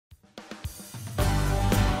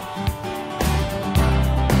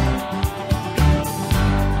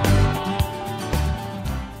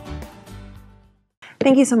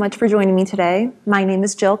Thank you so much for joining me today. My name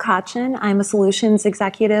is Jill Kotchin. I'm a solutions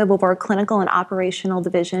executive over our clinical and operational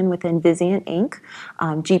division within Vizient Inc.,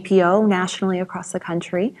 GPO nationally across the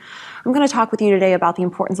country. I'm going to talk with you today about the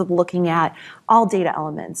importance of looking at all data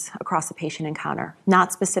elements across the patient encounter,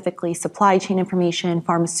 not specifically supply chain information,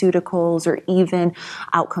 pharmaceuticals, or even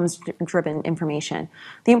outcomes-driven information.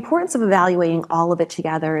 The importance of evaluating all of it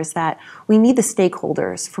together is that we need the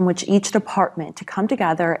stakeholders from which each department to come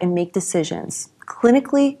together and make decisions,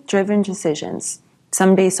 clinically driven decisions,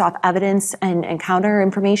 some based off evidence and encounter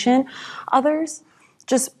information, others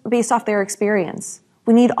just based off their experience.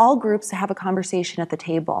 We need all groups to have a conversation at the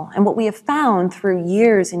table. And what we have found through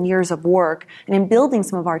years and years of work and in building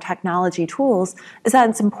some of our technology tools is that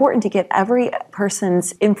it's important to get every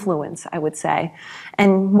person's influence, I would say,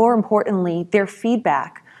 and more importantly, their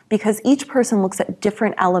feedback, because each person looks at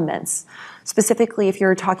different elements. Specifically, if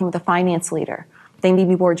you're talking with a finance leader, they may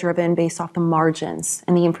be more driven based off the margins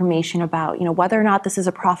and the information about, whether or not this is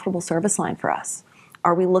a profitable service line for us.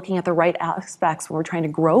 Are we looking at the right aspects when we're trying to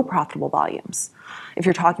grow profitable volumes? If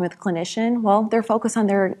you're talking with a clinician, well, they're focused on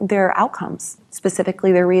their outcomes,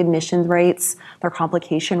 specifically their readmission rates, their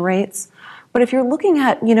complication rates. But if you're looking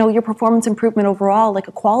at, your performance improvement overall, like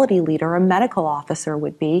a quality leader, a medical officer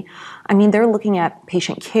would be, they're looking at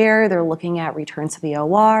patient care, they're looking at returns to the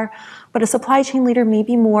OR, but a supply chain leader may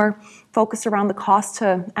be more focused around the cost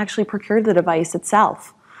to actually procure the device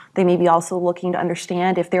itself. They may be also looking to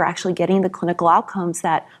understand if they're actually getting the clinical outcomes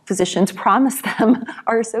that physicians promise them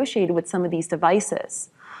are associated with some of these devices.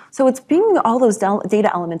 So it's bringing all those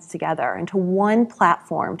data elements together into one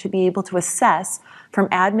platform to be able to assess from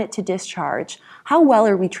admit to discharge, how well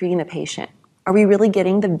are we treating the patient? Are we really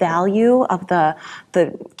getting the value of the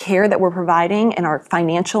care that we're providing and our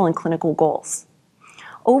financial and clinical goals?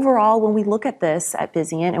 Overall, when we look at this at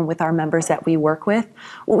Vizient and with our members that we work with,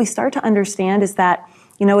 what we start to understand is that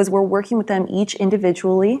as we're working with them each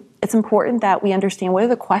individually, it's important that we understand what are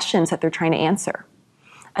the questions that they're trying to answer.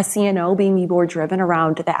 A CNO being more driven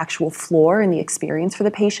around the actual floor and the experience for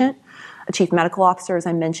the patient. A chief medical officer, as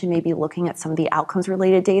I mentioned, may be looking at some of the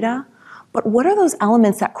outcomes-related data. But what are those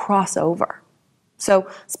elements that cross over? So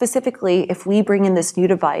specifically, if we bring in this new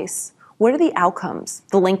device, what are the outcomes,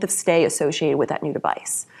 the length of stay associated with that new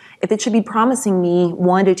device? If it should be promising me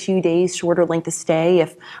 1 to 2 days shorter length of stay,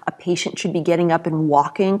 if a patient should be getting up and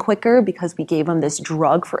walking quicker because we gave them this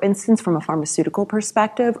drug, for instance, from a pharmaceutical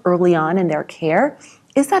perspective early on in their care,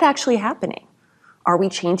 is that actually happening? Are we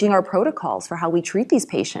changing our protocols for how we treat these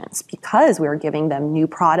patients because we are giving them new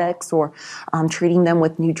products or treating them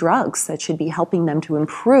with new drugs that should be helping them to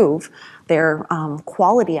improve their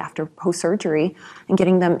quality after post-surgery and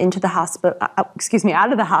getting them into the hospital,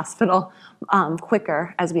 out of the hospital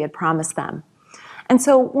quicker as we had promised them? And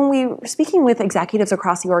so when we're speaking with executives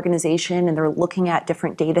across the organization and they're looking at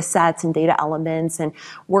different data sets and data elements and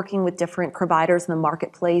working with different providers in the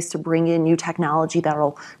marketplace to bring in new technology that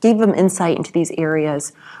will give them insight into these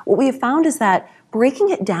areas, what we have found is that breaking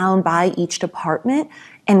it down by each department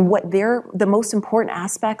and what the most important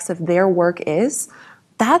aspects of their work is,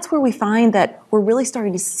 that's where we find that we're really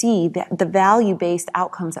starting to see the value-based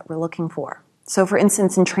outcomes that we're looking for. So for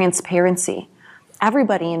instance, in transparency,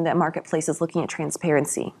 everybody in the marketplace is looking at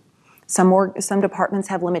transparency. Some departments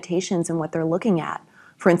have limitations in what they're looking at.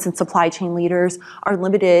 For instance, supply chain leaders are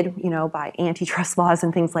limited, by antitrust laws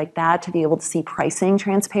and things like that to be able to see pricing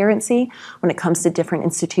transparency when it comes to different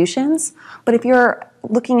institutions. But if you're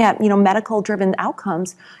looking at, medical-driven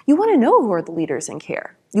outcomes, you want to know who are the leaders in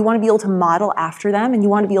care. You want to be able to model after them, and you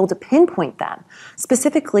want to be able to pinpoint them.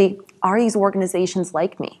 Specifically, are these organizations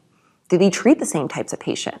like me? Do they treat the same types of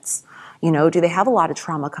patients? Do they have a lot of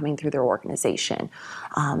trauma coming through their organization?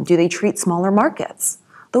 Do they treat smaller markets?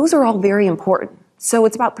 Those are all very important. So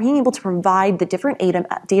it's about being able to provide the different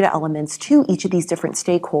data elements to each of these different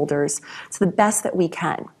stakeholders to the best that we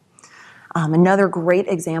can. Another great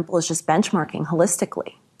example is just benchmarking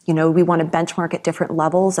holistically. We want to benchmark at different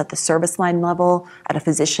levels, at the service line level, at a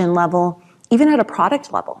physician level, even at a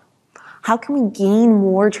product level. How can we gain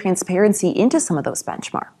more transparency into some of those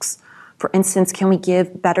benchmarks? For instance, can we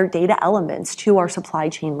give better data elements to our supply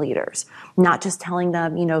chain leaders? Not just telling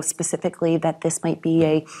them, specifically that this might be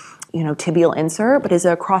a, tibial insert, but is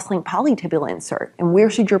it a cross-linked polytibial insert? And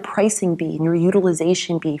where should your pricing be and your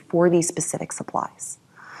utilization be for these specific supplies?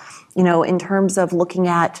 In terms of looking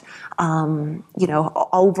at,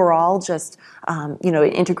 overall just, an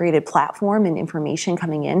integrated platform and information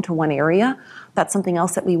coming into one area, that's something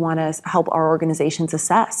else that we want to help our organizations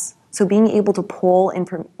assess. So being able to pull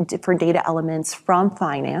different data elements from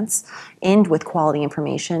finance and with quality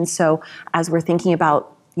information. So as we're thinking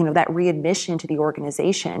about, that readmission to the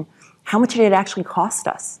organization, How much did it actually cost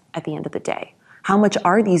us at the end of the day? How much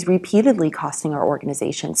are these repeatedly costing our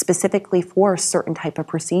organization, specifically for a certain type of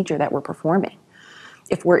procedure that we're performing?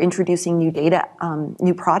 If we're introducing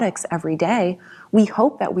new products every day, we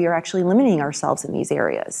hope that we are actually limiting ourselves in these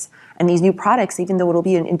areas. And these new products, even though it'll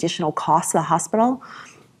be an additional cost to the hospital,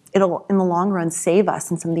 it'll, in the long run, save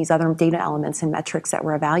us in some of these other data elements and metrics that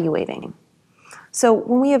we're evaluating. So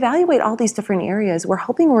when we evaluate all these different areas, we're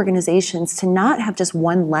helping organizations to not have just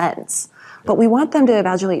one lens, but we want them to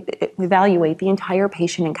evaluate the entire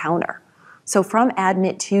patient encounter. So from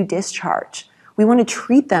admit to discharge, we want to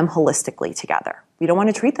treat them holistically together. We don't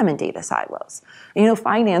want to treat them in data silos.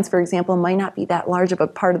 Finance, for example, might not be that large of a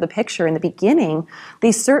part of the picture in the beginning.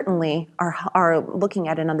 They certainly are looking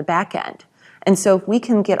at it on the back end. And so if we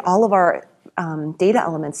can get all of our data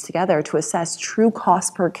elements together to assess true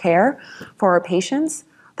cost per care for our patients,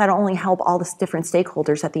 that'll only help all the different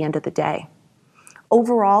stakeholders at the end of the day.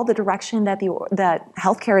 Overall, the direction that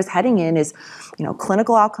healthcare is heading in is,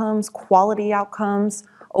 clinical outcomes, quality outcomes.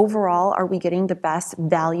 Overall, are we getting the best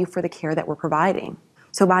value for the care that we're providing?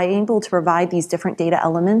 So by able to provide these different data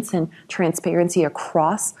elements and transparency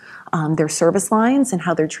across their service lines and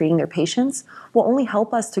how they're treating their patients will only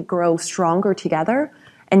help us to grow stronger together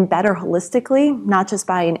and better holistically, not just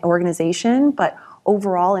by an organization, but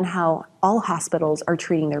overall in how all hospitals are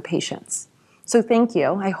treating their patients. So thank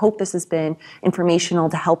you. I hope this has been informational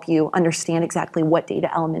to help you understand exactly what data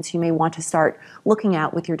elements you may want to start looking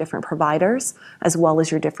at with your different providers, as well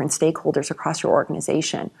as your different stakeholders across your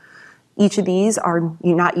organization. Each of these are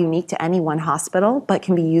not unique to any one hospital, but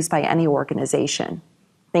can be used by any organization.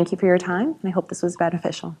 Thank you for your time, and I hope this was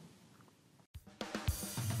beneficial.